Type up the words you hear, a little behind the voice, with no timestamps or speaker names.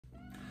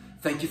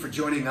Thank you for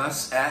joining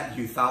us at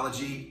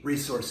Youthology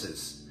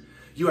Resources.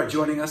 You are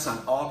joining us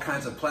on all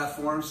kinds of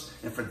platforms,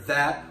 and for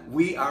that,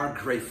 we are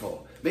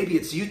grateful. Maybe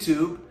it's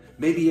YouTube,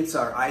 maybe it's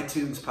our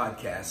iTunes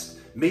podcast,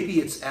 maybe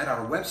it's at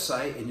our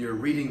website and you're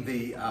reading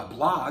the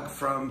blog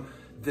from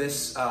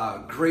this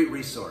great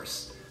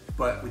resource.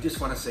 But we just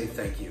want to say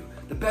thank you.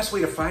 The best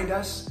way to find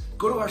us,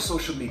 go to our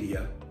social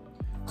media,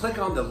 click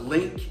on the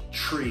link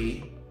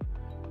tree.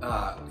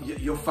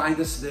 You'll find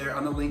us there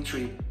on the link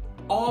tree.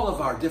 All of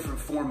our different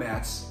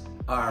formats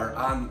are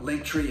on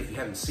Linktree. If you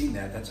haven't seen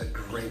that, that's a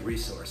great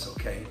resource,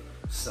 okay?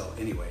 So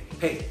anyway,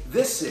 hey,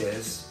 this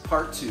is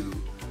part 2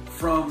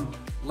 from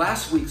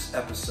last week's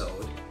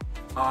episode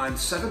on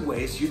 7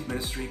 ways youth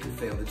ministry could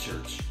fail the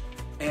church.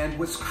 And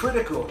what's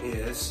critical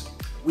is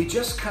we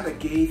just kind of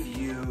gave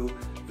you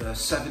the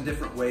 7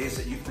 different ways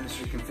that youth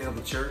ministry can fail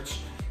the church.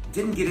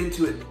 Didn't get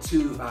into it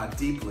too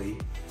deeply,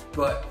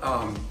 but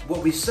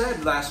what we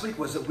said last week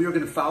was that we were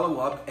going to follow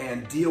up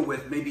and deal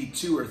with maybe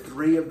 2 or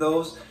 3 of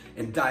those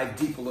and dive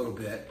deep a little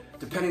bit,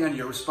 depending on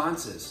your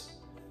responses.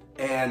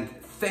 And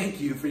thank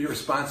you for your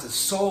responses,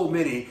 so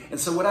many. And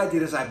so what I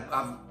did is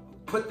I've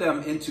put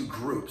them into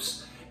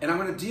groups. And I'm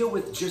going to deal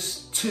with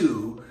just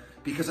 2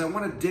 because I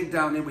want to dig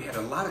down in. We had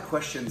a lot of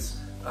questions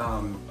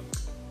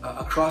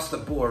across the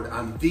board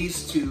on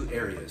these 2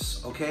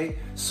 areas, okay?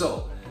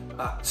 So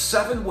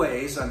 7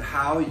 ways on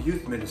how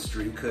youth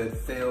ministry could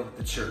fail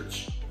the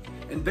church.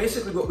 And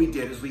basically what we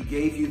did is we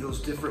gave you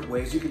those different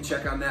ways. You can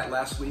check on that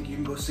last week. You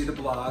can go see the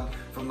blog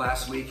from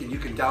last week and you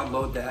can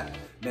download that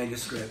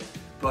manuscript.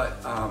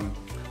 But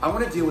I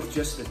want to deal with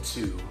just the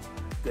 2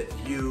 that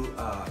you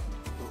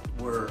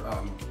were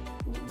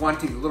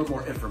wanting a little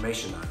more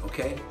information on,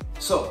 okay?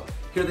 So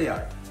here they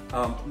are.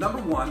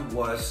 Number 1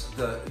 was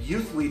the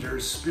youth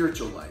leader's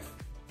spiritual life.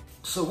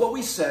 So what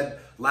we said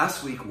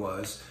last week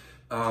was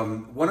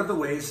one of the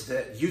ways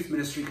that youth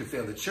ministry could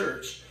fail the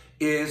church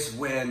is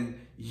when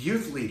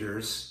youth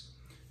leaders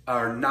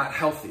are not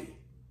healthy.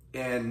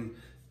 And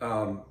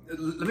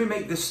let me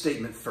make this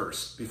statement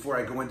first before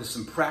I go into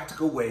some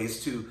practical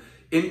ways to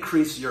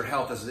increase your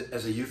health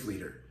as a youth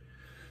leader.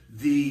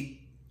 The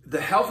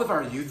health of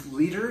our youth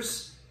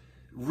leaders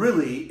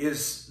really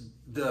is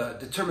the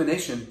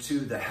determination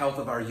to the health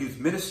of our youth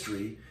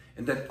ministry,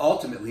 and then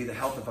ultimately the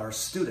health of our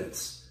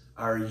students,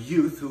 our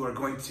youth who are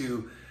going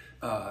to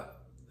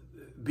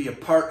be a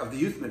part of the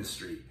youth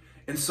ministry.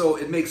 And so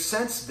it makes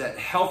sense that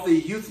healthy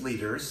youth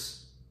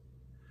leaders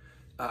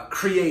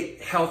create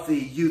healthy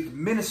youth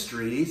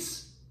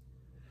ministries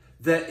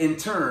that in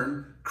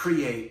turn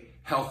create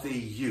healthy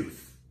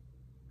youth.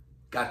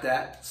 Got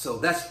that? So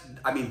that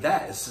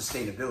is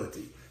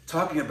sustainability.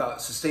 Talking about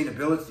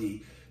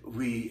sustainability,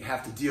 we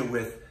have to deal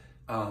with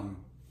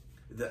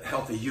the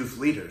healthy youth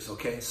leaders,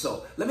 okay?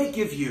 So let me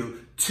give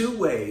you 2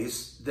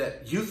 ways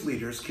that youth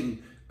leaders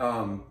can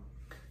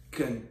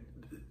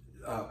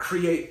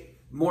create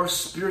more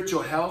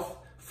spiritual health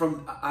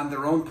from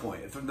their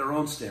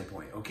own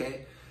standpoint,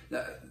 okay?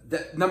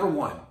 Number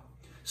 1,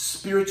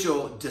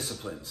 spiritual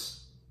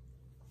disciplines.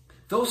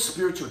 Those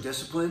spiritual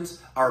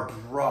disciplines are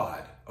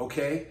broad,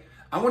 okay?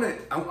 I want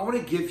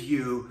to give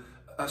you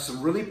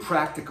some really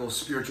practical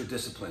spiritual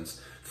disciplines,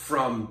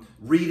 from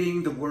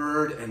reading the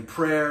word and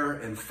prayer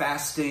and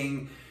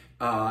fasting,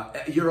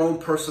 your own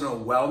personal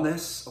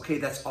wellness, okay?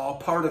 That's all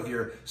part of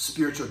your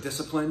spiritual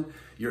discipline,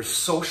 your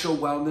social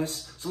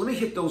wellness. So let me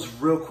hit those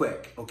real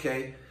quick,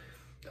 okay?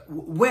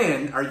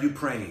 When are you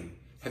praying?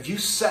 Have you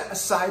set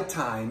aside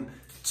time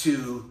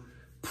to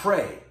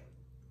pray?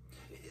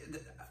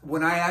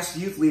 When I ask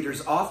youth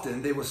leaders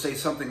often, they will say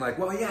something like,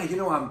 well, yeah,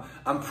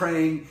 I'm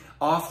praying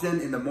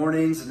often in the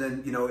mornings, and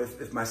then,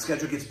 if my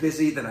schedule gets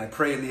busy, then I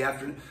pray in the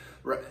afternoon.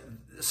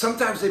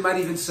 Sometimes they might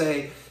even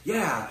say,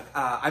 yeah,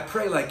 I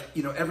pray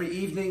every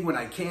evening when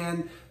I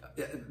can,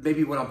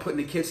 maybe when I'm putting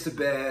the kids to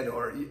bed,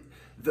 or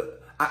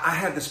I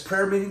have this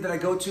prayer meeting that I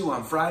go to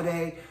on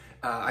Friday.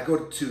 I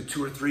go to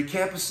 2 or 3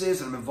 campuses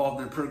and I'm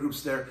involved in prayer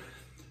groups there.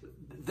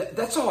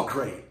 That's all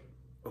great,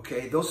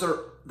 okay? Those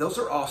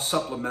are all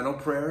supplemental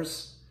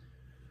prayers.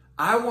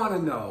 I want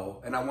to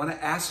know, and I want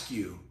to ask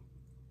you,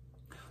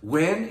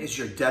 when is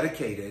your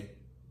dedicated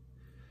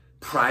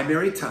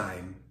primary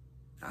time,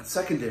 not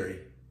secondary,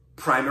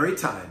 primary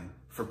time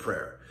for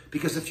prayer?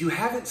 Because if you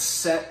haven't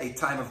set a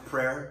time of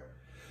prayer,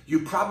 you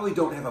probably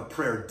don't have a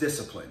prayer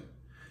discipline.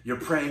 You're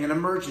praying in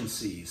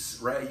emergencies,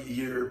 right?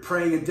 You're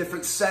praying in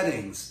different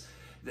settings.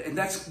 And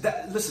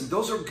listen,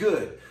 those are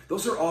good.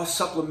 Those are all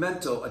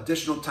supplemental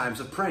additional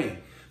times of praying.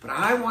 But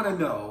I want to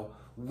know,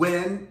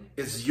 when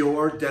is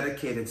your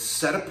dedicated,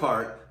 set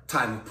apart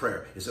time of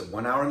prayer? Is it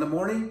 1 hour in the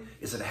morning?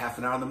 Is it a half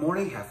an hour in the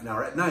morning, half an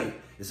hour at night?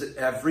 Is it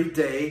every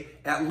day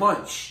at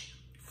lunch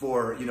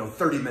for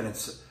 30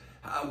 minutes?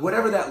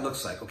 Whatever that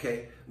looks like,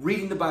 okay?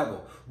 Reading the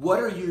Bible.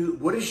 What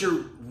is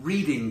your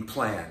reading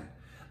plan?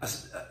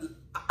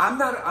 I'm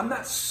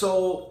not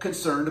so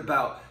concerned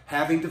about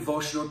having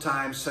devotional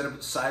time set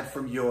aside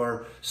from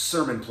your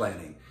sermon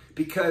planning,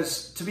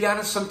 because to be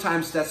honest,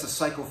 sometimes that's a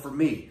cycle for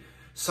me.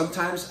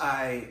 Sometimes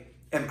I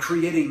am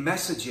creating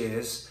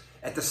messages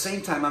At the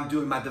same time, I'm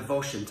doing my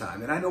devotion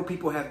time. And I know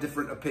people have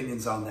different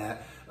opinions on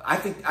that. I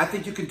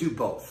think you can do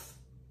both.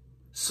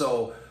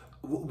 So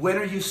when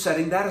are you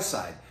setting that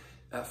aside?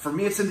 For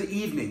me, it's in the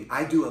evening.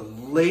 I do a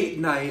late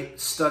night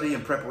study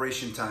and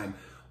preparation time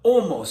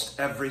almost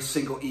every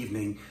single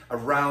evening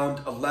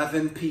around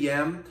 11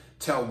 p.m.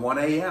 till 1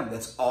 a.m.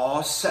 That's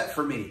all set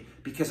for me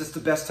because it's the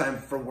best time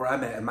for where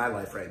I'm at in my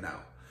life right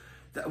now.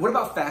 What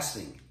about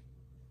fasting?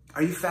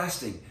 Are you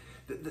fasting?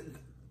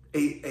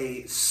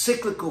 A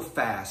cyclical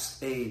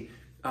fast, a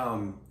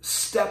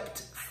stepped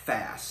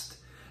fast,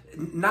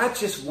 not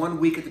just 1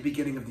 week at the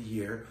beginning of the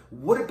year.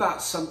 What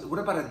about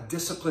a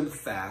disciplined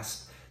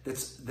fast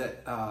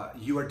that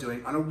you are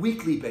doing on a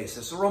weekly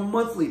basis or a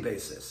monthly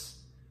basis?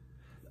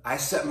 I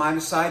set mine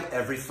aside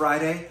every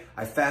Friday.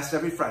 I fast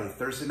every Friday,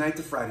 Thursday night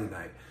to Friday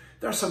night.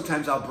 There are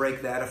sometimes I'll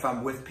break that if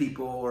I'm with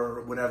people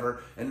or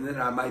whatever, and then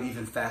I might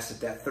even fast it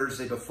that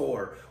Thursday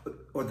before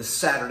or the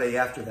Saturday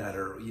after that,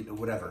 or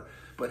whatever.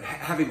 But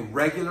having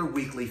regular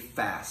weekly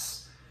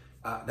fasts,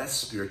 that's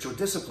spiritual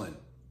discipline.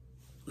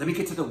 Let me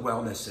get to the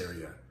wellness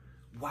area.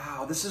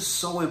 Wow, this is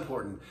so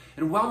important.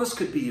 And wellness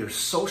could be your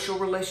social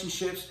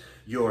relationships,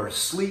 your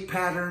sleep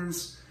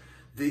patterns.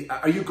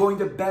 Are you going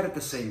to bed at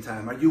the same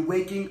time? Are you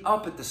waking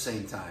up at the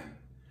same time?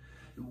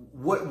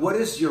 What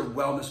is your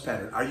wellness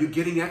pattern? Are you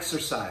getting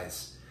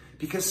exercise?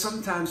 Because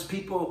sometimes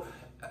people,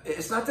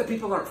 it's not that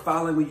people aren't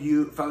following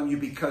you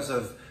because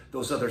of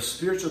those other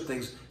spiritual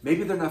things.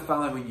 Maybe they're not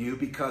following you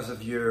because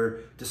of your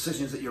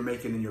decisions that you're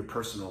making in your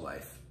personal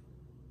life.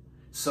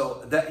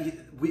 So that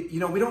we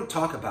don't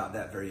talk about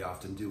that very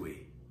often, do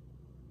we?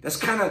 That's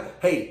kind of,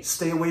 hey,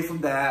 stay away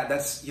from that.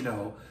 That's,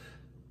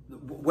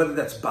 whether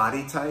that's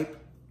body type.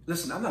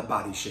 Listen, I'm not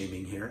body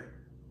shaming here.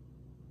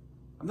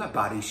 I'm not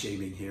body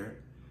shaming here.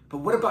 But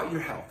what about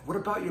your health? What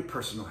about your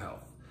personal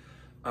health?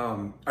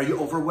 Are you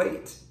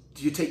overweight?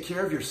 Do you take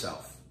care of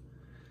yourself?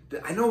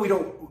 I know we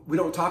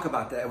don't talk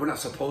about that. We're not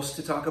supposed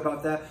to talk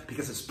about that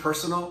because it's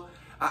personal.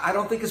 I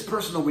don't think it's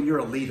personal when you're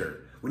a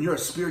leader. When you're a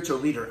spiritual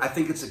leader, I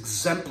think it's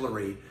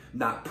exemplary,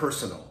 not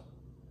personal.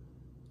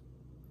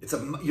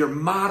 You're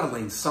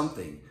modeling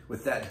something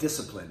with that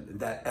discipline and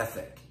that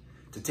ethic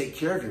to take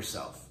care of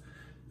yourself.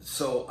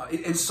 So,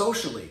 and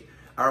socially,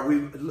 are we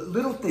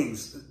little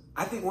things?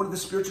 I think one of the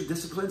spiritual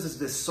disciplines is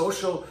this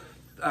social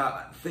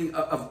thing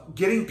of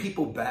getting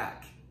people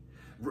back,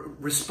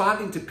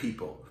 responding to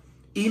people,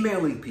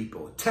 emailing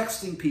people,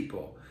 texting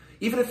people,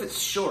 even if it's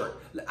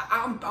short.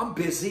 I'm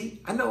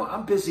busy. I know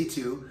I'm busy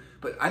too,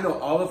 but I know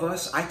all of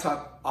us, I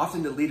talk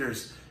often to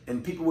leaders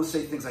and people will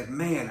say things like,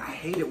 man, I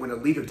hate it when a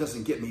leader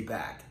doesn't get me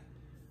back.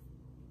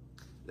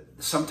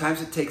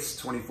 Sometimes it takes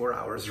 24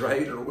 hours,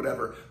 right? Or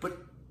whatever, but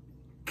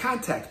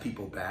contact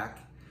people back.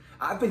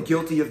 I've been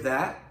guilty of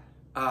that,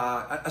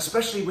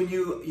 especially when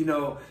you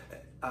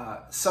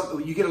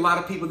get a lot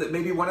of people that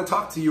maybe want to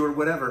talk to you or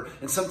whatever,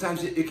 and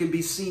sometimes it can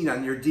be seen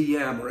on your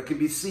DM or it can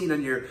be seen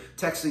on your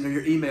texting or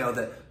your email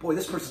that, boy,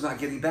 this person's not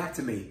getting back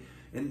to me.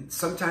 And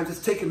sometimes it's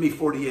taken me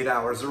 48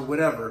 hours or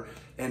whatever,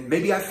 and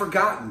maybe I've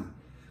forgotten.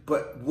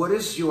 But what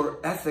is your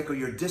ethic or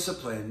your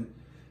discipline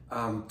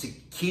to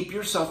keep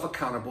yourself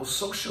accountable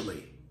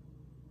socially?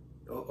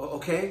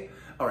 Okay?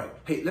 All right.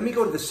 Hey, let me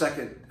go to the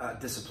second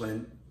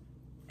discipline.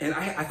 And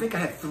I think I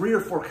had 3 or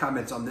 4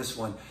 comments on this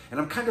one. And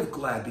I'm kind of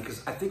glad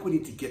because I think we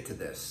need to get to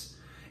this.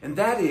 And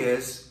that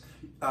is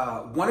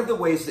one of the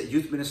ways that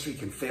youth ministry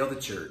can fail the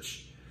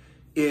church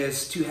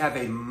is to have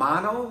a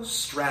mono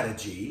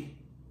strategy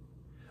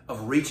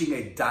of reaching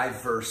a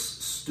diverse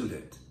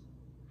student.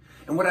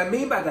 And what I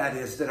mean by that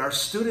is that our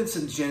students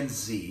in Gen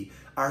Z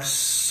are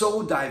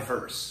so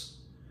diverse.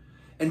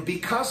 And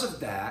because of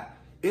that,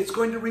 it's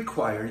going to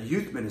require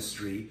youth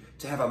ministry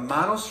to have a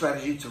mono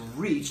strategy to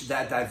reach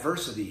that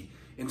diversity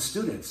in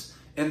students.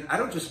 And I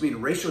don't just mean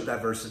racial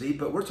diversity,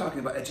 but we're talking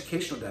about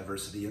educational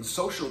diversity and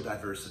social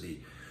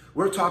diversity.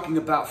 We're talking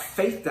about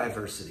faith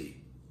diversity.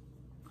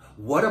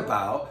 What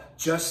about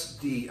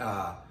just the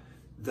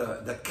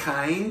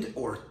kind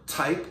or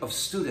type of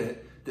student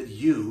that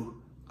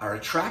you are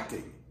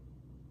attracting?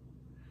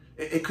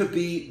 It could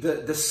be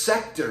the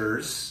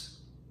sectors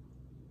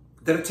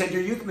that attend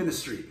your youth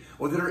ministry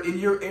or that are in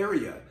your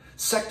area.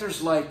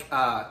 Sectors like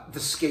the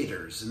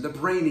skaters and the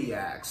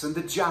brainiacs and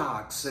the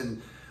jocks,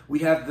 and we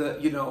have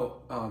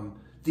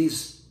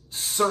these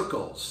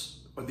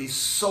circles or these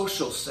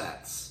social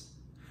sets.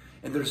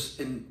 And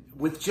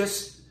with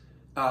just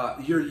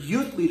your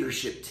youth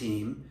leadership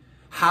team,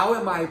 how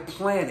am I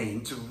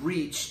planning to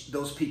reach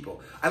those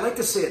people? I like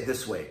to say it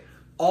this way: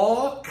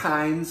 all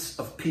kinds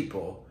of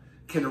people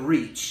can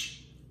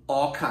reach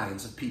all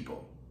kinds of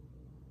people.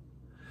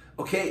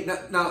 Okay,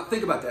 now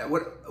think about that.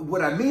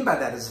 What I mean by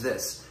that is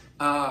this: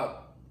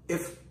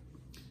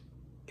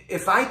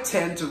 if I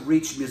tend to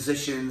reach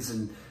musicians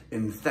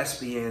and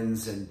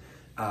thespians and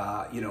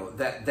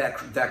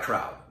that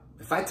crowd,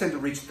 if I tend to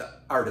reach the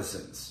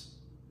artisans,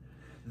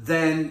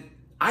 then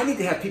I need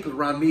to have people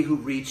around me who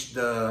reach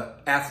the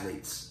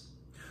athletes,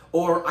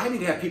 or I need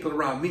to have people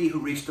around me who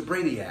reach the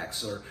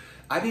brainiacs, or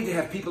I need to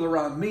have people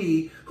around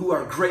me who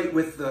are great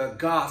with the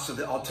goths or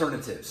the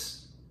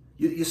alternatives.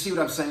 You see what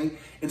I'm saying?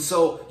 And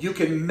so you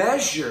can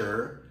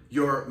measure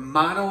your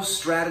mono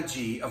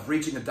strategy of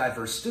reaching a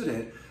diverse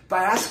student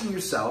by asking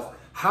yourself,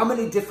 how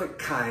many different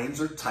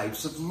kinds or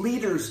types of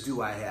leaders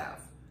do I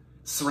have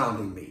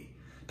surrounding me?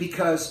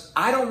 Because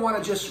I don't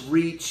want to just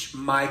reach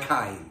my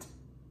kind.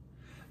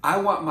 I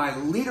want my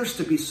leaders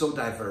to be so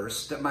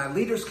diverse that my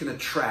leaders can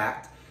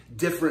attract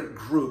different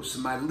groups.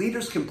 My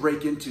leaders can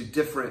break into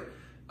different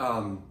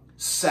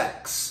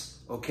sects,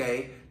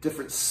 okay?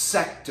 Different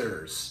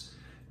sectors.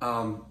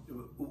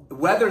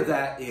 Whether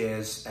that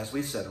is, as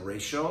we said,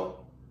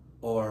 racial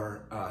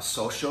or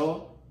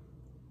social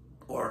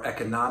or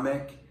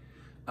economic.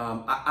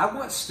 I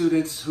want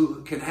students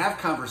who can have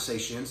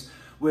conversations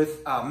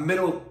with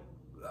middle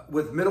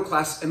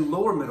class and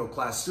lower middle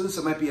class students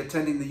that might be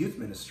attending the youth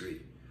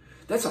ministry.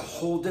 That's a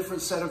whole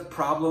different set of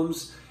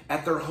problems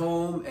at their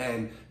home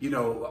and,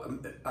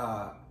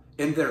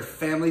 in their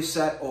family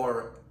set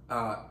or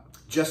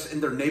just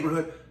in their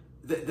neighborhood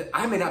that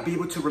I may not be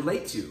able to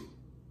relate to.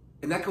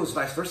 And that goes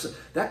vice versa.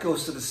 That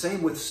goes to the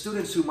same with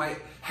students who might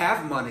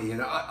have money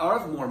and are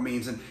of more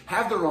means and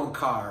have their own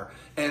car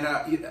and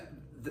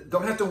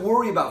don't have to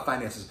worry about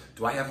finances.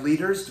 Do I have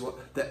leaders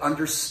that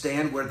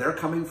understand where they're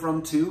coming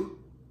from too?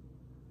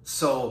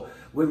 So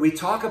when we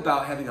talk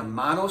about having a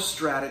mono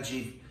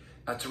strategy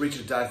to reach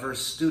a diverse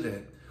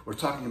student, we're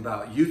talking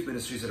about youth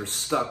ministries that are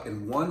stuck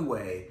in one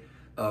way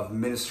of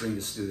ministering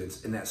to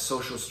students in that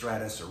social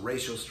stratus or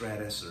racial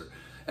stratus or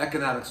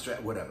economic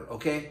stratus, whatever,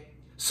 okay?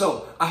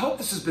 So I hope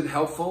this has been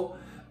helpful,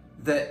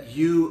 that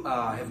you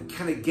have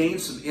kind of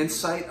gained some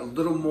insight a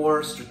little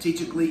more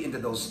strategically into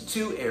those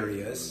two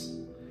areas.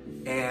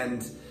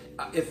 And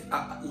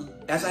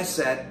as I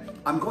said,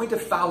 I'm going to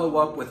follow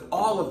up with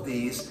all of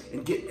these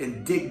and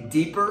dig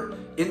deeper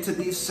into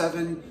these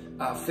 7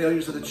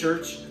 failures of the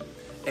church.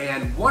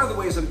 And one of the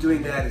ways I'm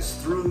doing that is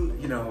through,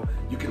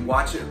 you can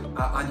watch it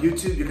on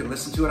YouTube, you can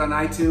listen to it on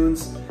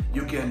iTunes,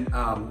 you can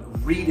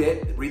read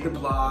the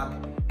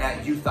blog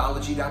at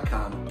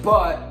youthology.com.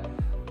 But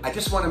I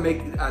just want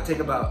to take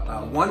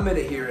about 1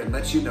 minute here and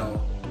let you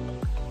know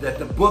that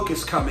the book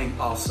is coming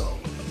also.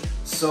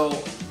 So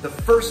the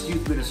first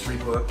youth ministry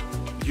book,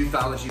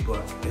 Youthology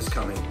book, is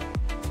coming.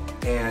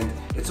 And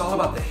it's all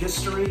about the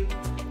history,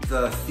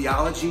 the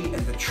theology,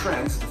 and the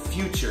trends, the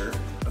future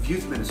of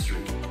youth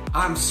ministry.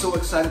 I'm so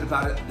excited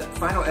about it. The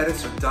final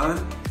edits are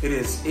done. It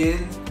is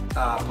in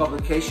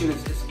publication.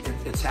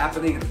 It's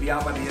happening. It'll be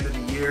out by the end of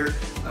the year.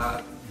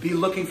 Be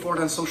looking for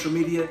it on social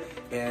media.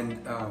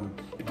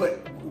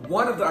 But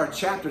one of our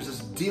chapters is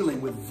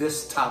dealing with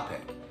this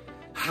topic: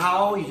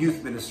 how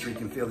youth ministry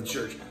can fail the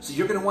church. So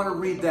you're going to want to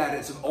read that.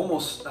 It's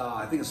almost,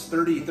 I think it's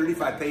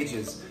 35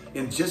 pages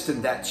in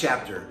that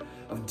chapter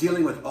of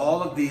dealing with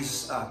all of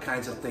these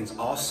kinds of things.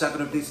 All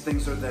 7 of these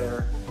things are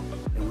there,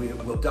 and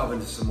we'll delve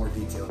into some more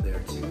detail there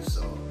too.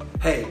 So,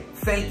 hey,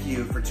 thank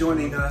you for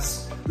joining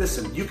us.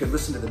 Listen, you can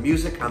listen to the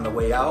music on the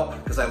way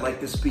out because I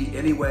like this beat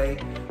anyway.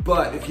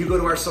 But if you go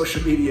to our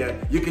social media,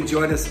 you can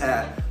join us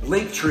at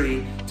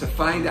Linktree to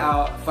find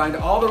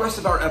all the rest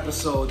of our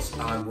episodes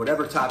on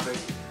whatever topic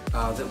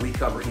that we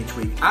cover each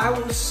week. I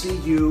will see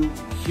you,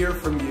 hear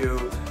from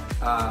you,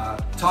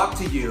 talk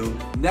to you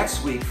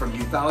next week from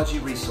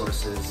Youthology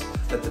Resources.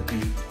 Let the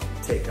beat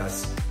take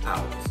us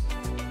out.